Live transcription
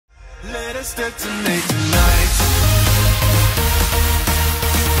us detonate tonight.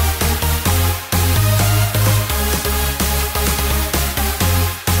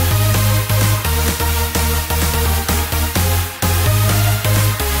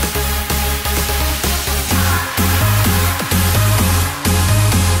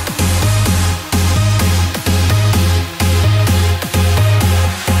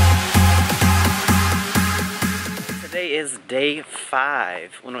 Today is day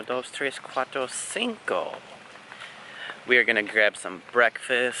 5. 1, 2, 3, 4, 5. We are gonna grab some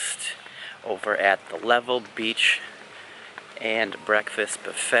breakfast over at the Level Beach and Breakfast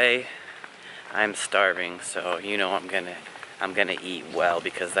Buffet. I'm starving, so you know I'm gonna eat well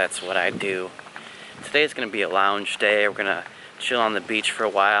because that's what I do. Today is gonna be a lounge day. We're gonna chill on the beach for a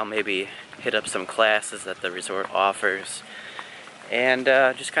while, maybe hit up some classes that the resort offers, and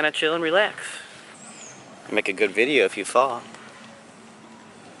just kind of chill and relax. Make a good video if you fall.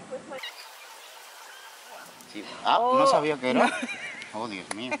 No sabía que era. Oh, Dios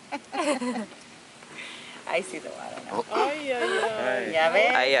mío. Ahí sí te voy a dar. Ay, ay, ay. Ya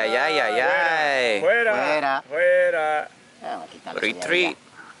ves. Ay, ay, ay, ay, ay. Fuera. Fuera. Fuera. Vamos a quitarlo ya, Retreat.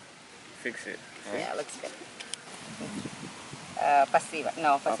 Fix it. Yeah, looks good. Pasiva.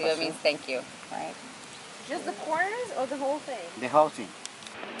 No, pasiva means thank you. Right? Just the corners or the whole thing? The whole thing.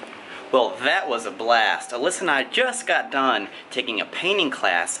 Well, that was a blast. Alyssa and I just got done taking a painting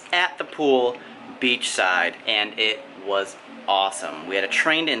class at the pool beachside, and it was awesome. We had a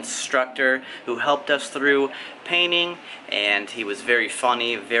trained instructor who helped us through painting, and he was very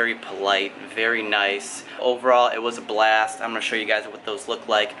funny, very polite, very nice. Overall, it was a blast. I'm going to show you guys what those look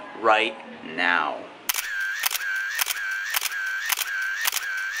like right now.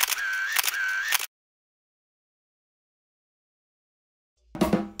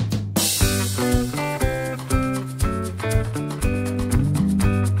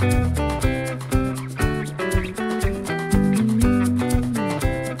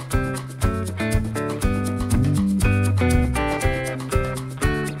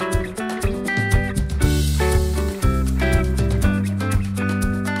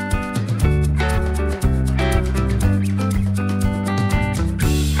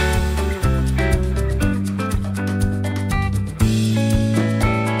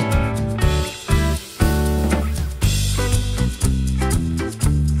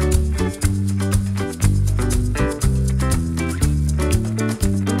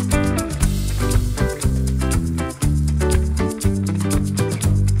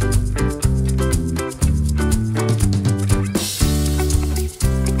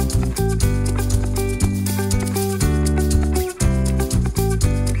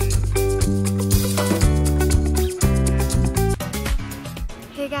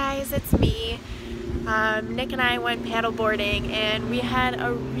 Hey guys, it's me. Nick and I went paddleboarding and we had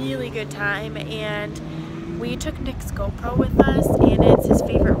a really good time, and we took Nick's GoPro with us, and it's his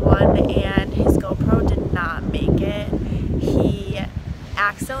favorite one, and his GoPro did not make it. He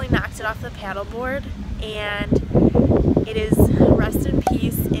accidentally knocked it off the paddleboard, and it is rest in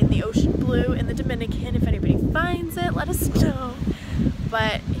peace in the ocean blue in the Dominican. If anybody finds it, let us know.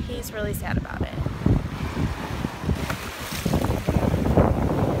 But he's really sad about it.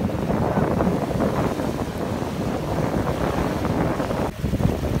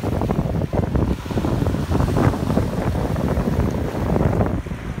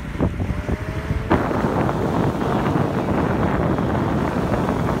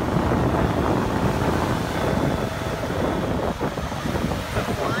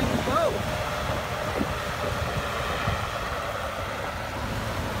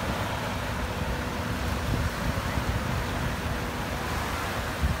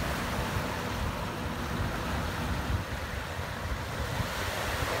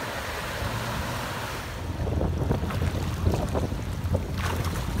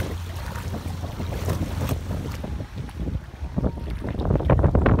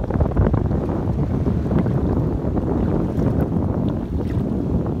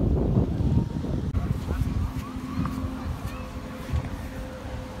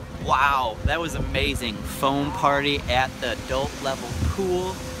 Wow, that was amazing. Foam party at the adult level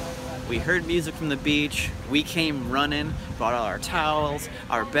pool. We heard music from the beach. We came running, brought all our towels,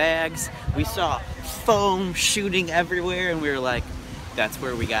 our bags. We saw foam shooting everywhere, and we were like, that's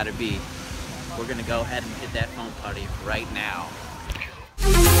where we gotta be. We're gonna go ahead and hit that foam party right now.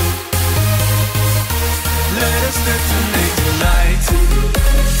 Let us detonate tonight.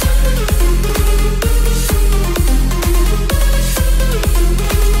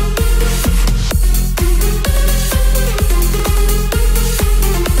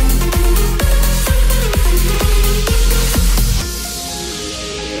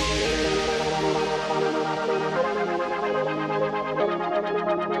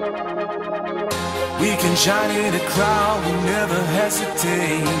 We can shine in a crowd, we never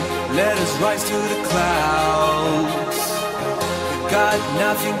hesitate. Let us rise to the clouds. We got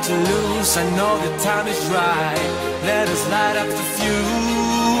nothing to lose, I know the time is right. Let us light up the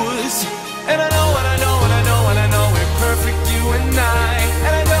fuse. And I know, and I know, and I know, and I know we're perfect, you and I.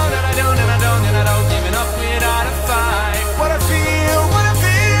 And I don't, and I don't, and I don't, and I don't giving up without a fight. What I feel,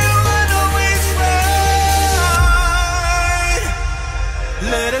 I know it's right.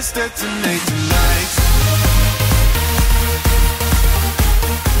 Let us detonate tonight.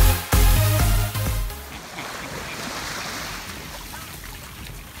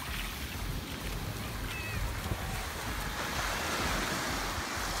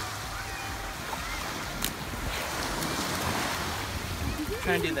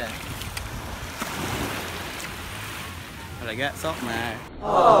 Try and do that. But I got something there.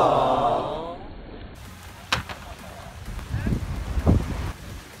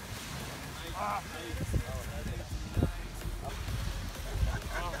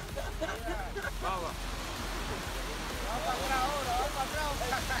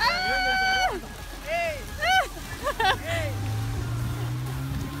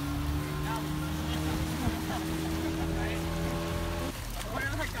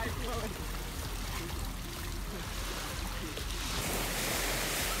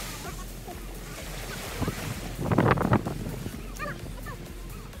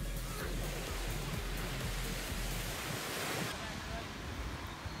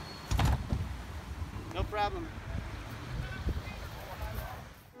 No problem.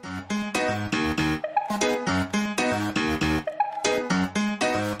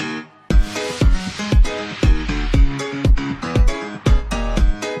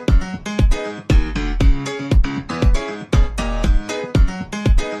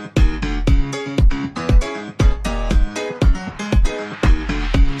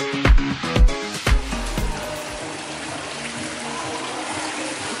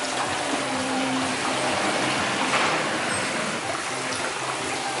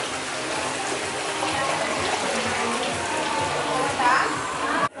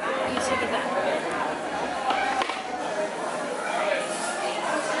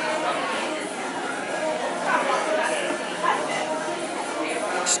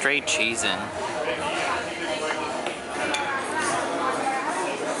 Straight cheesin'.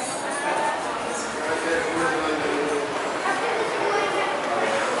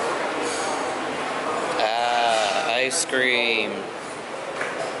 Ah, ice cream.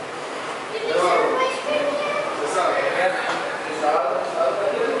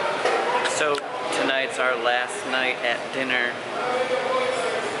 So tonight's our last night at dinner.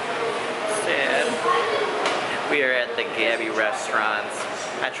 Sad. We are at the Gabby restaurants.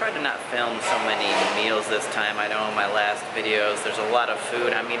 I tried to not film so many meals this time. I know in my last videos there's a lot of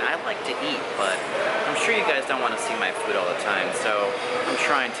food. I mean, I like to eat, but I'm sure you guys don't want to see my food all the time, so I'm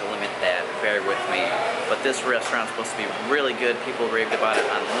trying to limit that. Bear with me. But this restaurant's supposed to be really good. People raved about it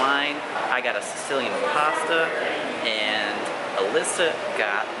online. I got a Sicilian pasta, and Alyssa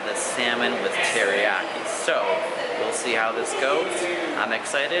got the salmon with teriyaki. So, we'll see how this goes. I'm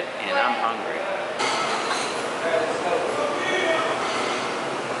excited, and I'm hungry.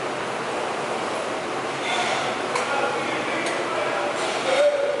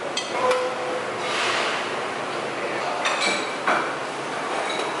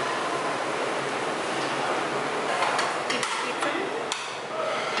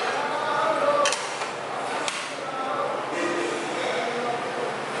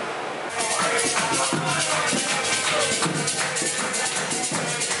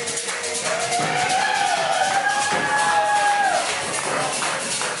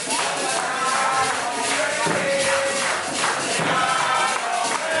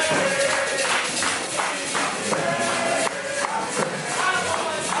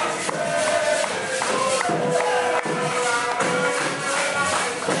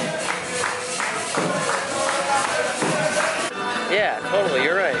 Yeah, totally,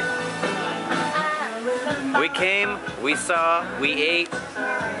 you're right. We came, we saw, we ate,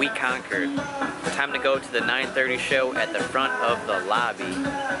 we conquered. Time to go to the 9:30 show at the front of the lobby.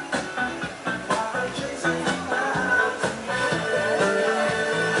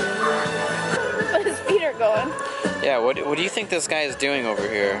 His feet are going. Yeah, what do you think this guy is doing over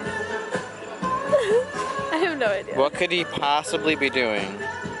here? I have no idea. What could he possibly be doing?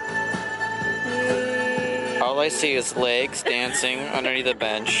 All I see is legs dancing underneath the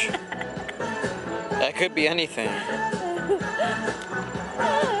bench. That could be anything.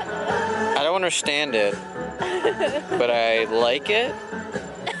 I don't understand it, but I like it.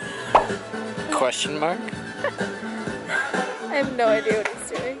 Question mark? I have no idea what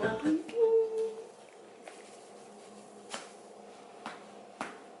he's doing.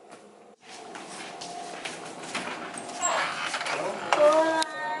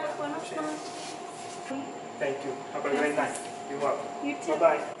 Thank you. Have a great night. You're welcome. You too.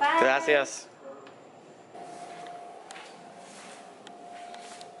 Bye-bye. Bye. Gracias.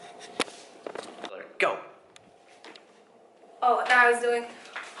 Go. Oh, I thought I was doing.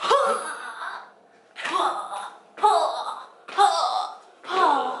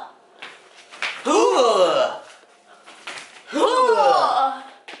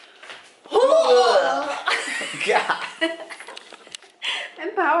 God.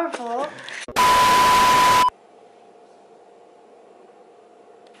 I'm powerful.